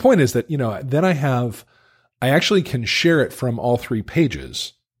the point is that, then I actually can share it from all three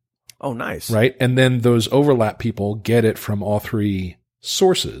pages. Oh, nice. Right. And then those overlap people get it from all three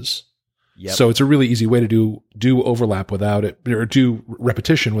sources. Yep. So it's a really easy way to do overlap without it, or do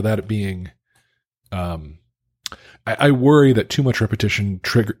repetition without it being, I worry that too much repetition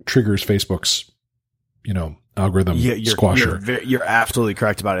triggers Facebook's, algorithm squasher. You're absolutely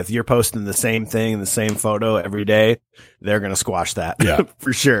correct about it. If you're posting the same thing, the same photo every day, they're going to squash that. Yeah.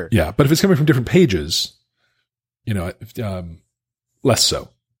 For sure. Yeah. But if it's coming from different pages, less so.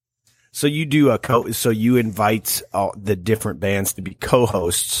 So you do so you invite all the different bands to be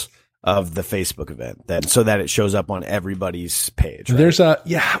co-hosts of the Facebook event so that it shows up on everybody's page. Right? There's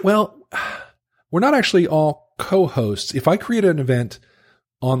we're not actually all co-hosts. If I create an event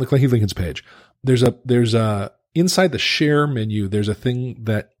on the Clanky Lincolns page, there's a inside the share menu, there's a thing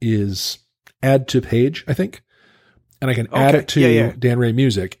that is add to page, I think. And I can add it to Dan Ray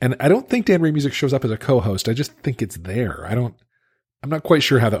Music. And I don't think Dan Ray Music shows up as a co-host. I just think it's there. I'm not quite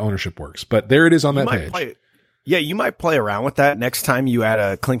sure how the ownership works, but there it is on that page. You might play around with that next time you add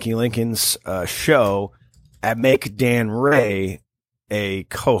a Clinky Lincolns show, and make Dan Ray a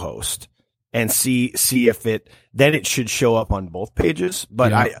co-host and see if it should show up on both pages.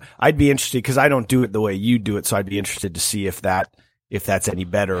 But I'd be interested because I don't do it the way you do it, so I'd be interested to see if that's any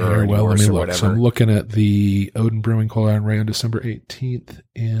better or any worse or whatever. So I'm looking at the Odin Brewing Cold Iron Ray on December 18th,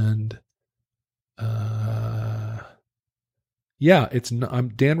 and I'm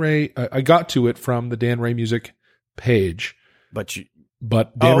Dan Ray. I got to it from the Dan Ray Music page, but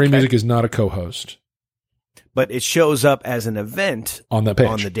Dan Ray Music is not a co-host. But it shows up as an event on that page,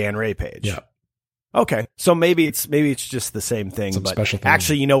 on the Dan Ray page. Yeah. Okay. So maybe it's just the same thing. Some but special thing.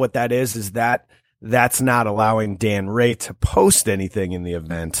 Actually, you know what that is that's not allowing Dan Ray to post anything in the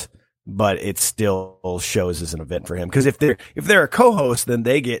event. but it still shows as an event for him. Because if they're a co-host, then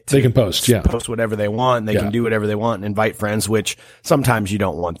they can post whatever they want, and they can do whatever they want and invite friends, which sometimes you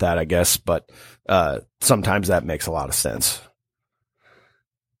don't want that, I guess, but sometimes that makes a lot of sense.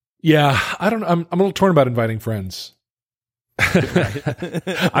 Yeah, I don't know. I'm a little torn about inviting friends.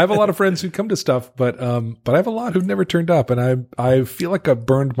 I have a lot of friends who come to stuff, but I have a lot who've never turned up, and I feel like I've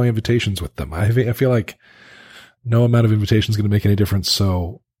burned my invitations with them. I feel like no amount of invitation is going to make any difference.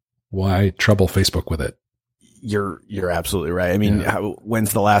 So why trouble Facebook with it? You're absolutely right. I mean,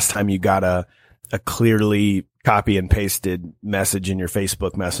 when's the last time you got a clearly copy and pasted message in your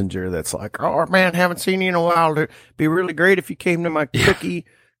Facebook Messenger that's like, "Oh man, haven't seen you in a while. It'd be really great if you came to my cookie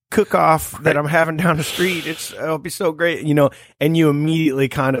cook-off that I'm having down the street. It'll be so great," and you immediately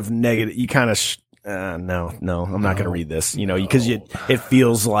kind of negative. You kind of, no, I'm not going to read this, because it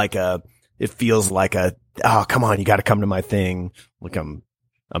feels like a, oh, come on, you got to come to my thing. Look, I'm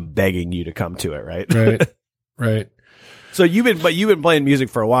begging you to come to it. Right. Right. So you've been playing music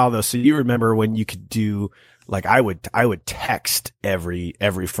for a while though. So you remember when you could do, like, I would text every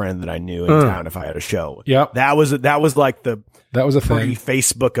friend that I knew in town if I had a show. Yep. That was like that was a thing.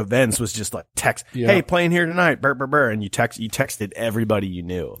 Facebook events was just like text. Yep. Hey, playing here tonight. Burr, burr, burr. And you texted everybody you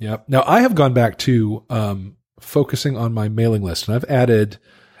knew. Yep. Now I have gone back to, focusing on my mailing list, and I've added,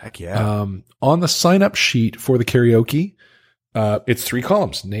 heck yeah. On the sign up sheet for the karaoke, it's 3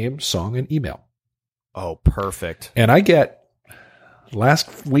 columns: name, song, and email. Oh, perfect. And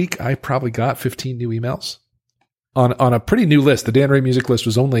last week I probably got 15 new emails on a pretty new list. The Dan Ray music list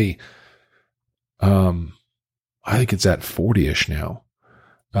was only, I think it's at 40-ish now.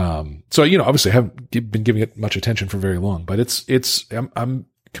 So, obviously I haven't been giving it much attention for very long, but I'm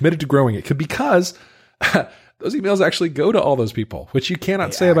committed to growing it because those emails actually go to all those people, which you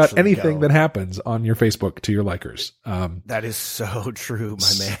cannot say about anything that happens on your Facebook to your likers. That is so true,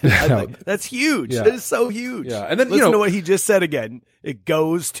 my man. That's huge. Yeah. That is so huge. Yeah. And then, listen to what he just said again. It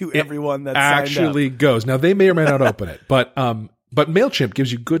goes to everyone that actually goes. Now they may or may not open it, but MailChimp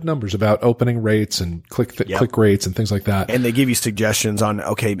gives you good numbers about opening rates and click rates and things like that. And they give you suggestions on,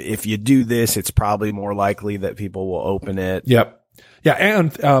 okay, if you do this, it's probably more likely that people will open it. Yep. Yeah.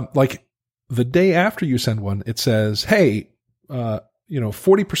 And, like the day after you send one, it says, hey,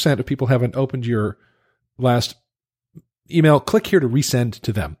 40% of people haven't opened your last email. Click here to resend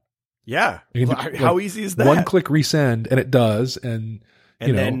to them. Yeah. How easy is that? One click resend, and it does. And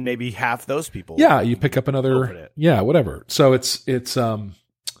then maybe half those people. Yeah. You pick up another, whatever. So it's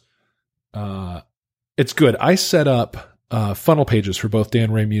good. I set up, funnel pages for both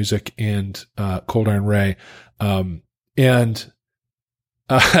Dan Ray Music and, Cold Iron Ray.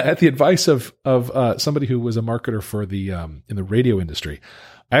 At the advice of somebody who was a marketer for the in the radio industry,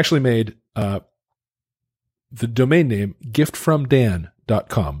 I actually made the domain name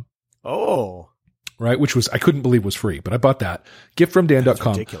giftfromdan.com. Oh. Right, which I couldn't believe was free, but I bought that.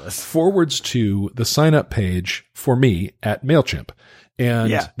 Giftfromdan.com forwards to the sign up page for me at MailChimp.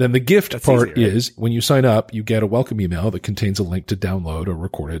 And then the gift part is when you sign up, you get a welcome email that contains a link to download a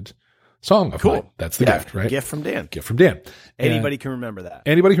recorded song of mine. That's the gift, right? Gift from Dan. Gift from Dan. Anybody can remember that.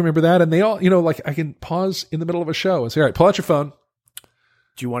 And they all, like I can pause in the middle of a show and say, all right, pull out your phone.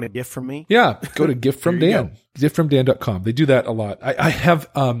 Do you want a gift from me? Yeah. Go to Gift from Dan. Giftfromdan.com. They do that a lot. I have,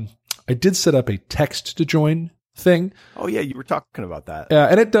 I did set up a text to join thing. Oh yeah. You were talking about that.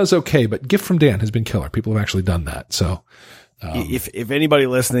 And it does okay, but Gift from Dan has been killer. People have actually done that. So, if anybody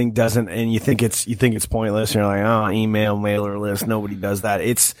listening doesn't, and you think it's pointless, you're like, oh, email, mailer list, nobody does that.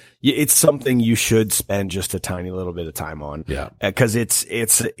 It's something you should spend just a tiny little bit of time on. Yeah. Cause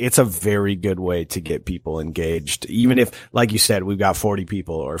it's a very good way to get people engaged. Even if, like you said, we've got 40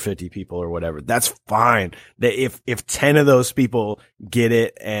 people or 50 people or whatever, that's fine. If 10 of those people get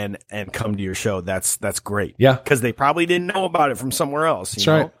it and come to your show, that's great. Yeah. Cause they probably didn't know about it from somewhere else. That's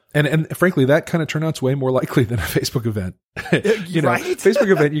right. And frankly, that kind of turnout's way more likely than a Facebook event. Right? Facebook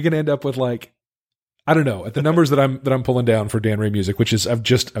event, you're going to end up with like, I don't know, at the numbers that I'm pulling down for Dan Ray Music, which is I'm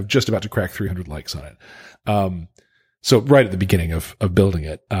just about to crack 300 likes on it. So right at the beginning of building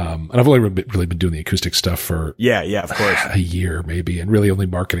it. And I've only really been doing the acoustic stuff for of course a year maybe, and really only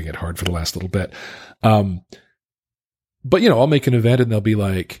marketing it hard for the last little bit. But I'll make an event and there'll be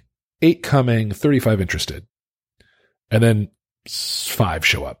like 8 coming, 35 interested. And then 5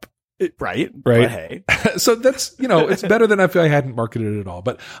 show up. Right. But hey. So that's, it's better than if I hadn't marketed it at all.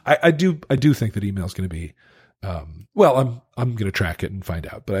 But I do think that email is going to be, I'm going to track it and find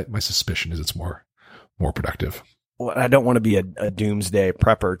out, but my suspicion is it's more productive. Well, I don't want to be a doomsday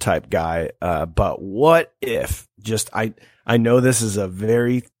prepper type guy. But what if I know this is a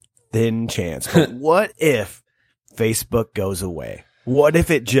very thin chance, but what if Facebook goes away? What if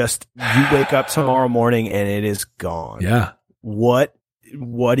it just, you wake up tomorrow morning and it is gone? Yeah. What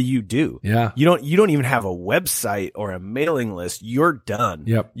do you do? Yeah. You don't even have a website or a mailing list. You're done.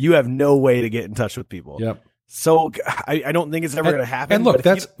 Yep. You have no way to get in touch with people. Yep. So I don't think it's ever going to happen. And look,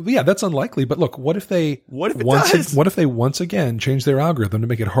 that's unlikely. But look, what if they once again change their algorithm to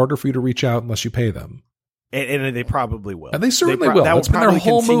make it harder for you to reach out unless you pay them? And they probably will. And they certainly will. That That's will been their probably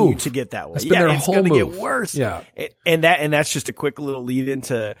whole continue move to get that way. That's been their whole it's going to move. get worse. Yeah. And that's just a quick little lead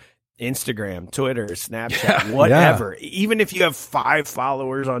into Instagram, Twitter, Snapchat, whatever. Yeah. Even if you have 5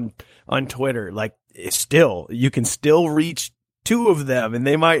 followers on Twitter, like you can still reach 2 of them and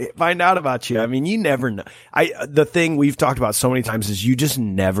they might find out about you. I mean, you never know. The thing we've talked about so many times is you just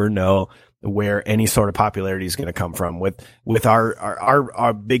never know where any sort of popularity is going to come from. With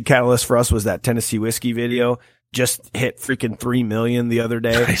our big catalyst for us was that Tennessee whiskey video. Just hit freaking 3 million the other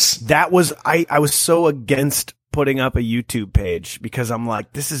day. Nice. That was, I was so against putting up a YouTube page because I'm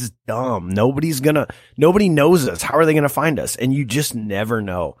like, this is dumb. Nobody knows us. How are they going to find us? And you just never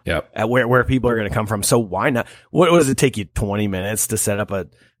know where people are going to come from. So why not? What does it take you 20 minutes to set up a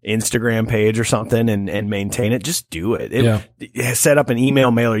Instagram page or something and maintain it? Just do it. Set up an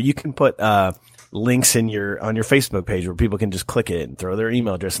email mailer. You can put, links on your Facebook page where people can just click it and throw their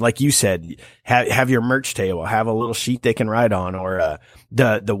email address. Like you said, have your merch table, have a little sheet they can write on, or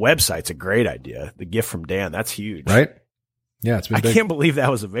the website's a great idea. The gift from Dan, that's huge, right? Yeah, it's been I can't believe that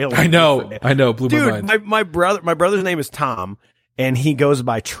was available. I know, blew Dude, my mind. my brother's name is Tom, and he goes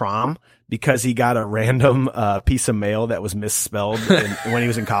by Trom because he got a random piece of mail that was misspelled when he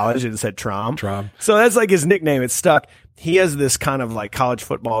was in college, and it said Trom. So that's like his nickname. It stuck. He has this kind of like college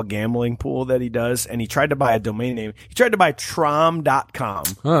football gambling pool that he does, and he tried to buy a domain name. He tried to buy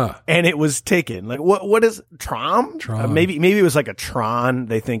Trom.com, and it was taken. Like, what is Trom? Maybe it was like a Tron.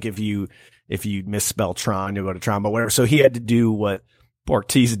 They think if you misspell Tron, you'll go to Tron, but whatever. So he had to do what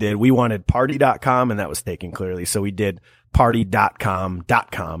Ortiz did. We wanted party.com, and that was taken clearly. So we did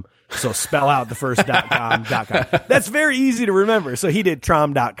party.com.com. So spell out the first .com. That's very easy to remember. So he did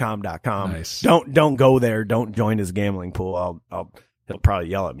trom.com.com. Nice. Don't go there. Don't join his gambling pool. He'll probably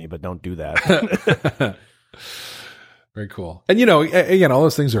yell at me, but don't do that. Very cool. And again, all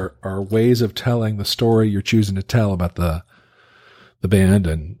those things are ways of telling the story you're choosing to tell about the band,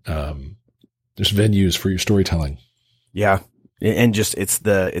 and there's venues for your storytelling. Yeah. And just it's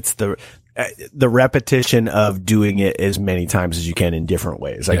the repetition of doing it as many times as you can in different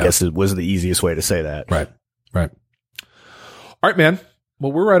ways. I guess it was the easiest way to say that. Right. All right, man.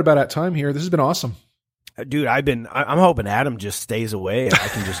 Well, we're right about at time here. This has been awesome. Dude, I'm hoping Adam just stays away and I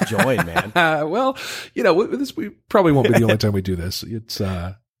can just join, man. Well, we probably won't be the only time we do this. It's,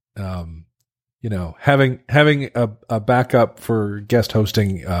 having a backup for guest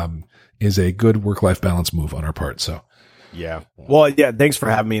hosting, is a good work-life balance move on our part. So. Yeah. Well, yeah. Thanks for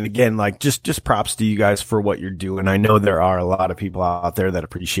having me. And again, like just props to you guys for what you're doing. I know there are a lot of people out there that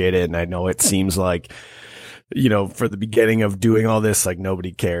appreciate it. And I know it seems like, for the beginning of doing all this, like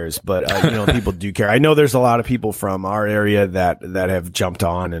nobody cares, but people do care. I know there's a lot of people from our area that have jumped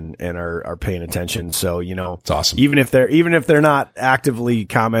on and are paying attention. So, it's awesome. Even if they're not actively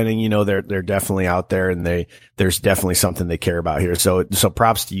commenting, they're definitely out there, and there's definitely something they care about here. So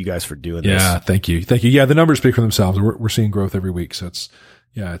props to you guys for doing this. Yeah. Thank you. Yeah. The numbers speak for themselves. We're seeing growth every week. So it's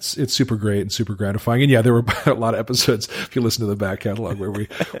super great and super gratifying. And there were a lot of episodes, if you listen to the back catalog, where we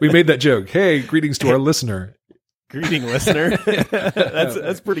made that joke. Hey, greetings to our listener. Greeting listener.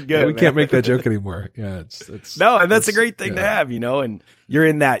 That's pretty good. Yeah, we can't make that joke anymore. Yeah, it's no, and that's a great thing to have, and you're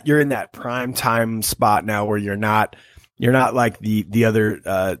in that prime time spot now where you're not like the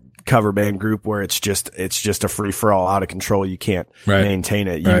other cover band group where it's just a free for all, out of control. You can't maintain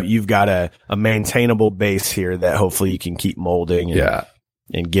it. You've got a maintainable base here that hopefully you can keep molding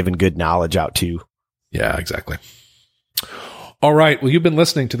and giving good knowledge out to. Yeah, exactly. All right. Well, you've been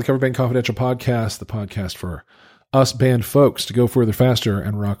listening to the Cover Band Confidential podcast, the podcast for us band folks to go further, faster,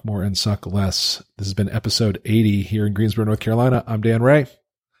 and rock more and suck less. This has been episode 80 here in Greensboro, North Carolina. I'm Dan Ray.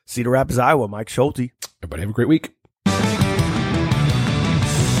 Cedar Rapids, Iowa, Mike Schulte. Everybody have a great week.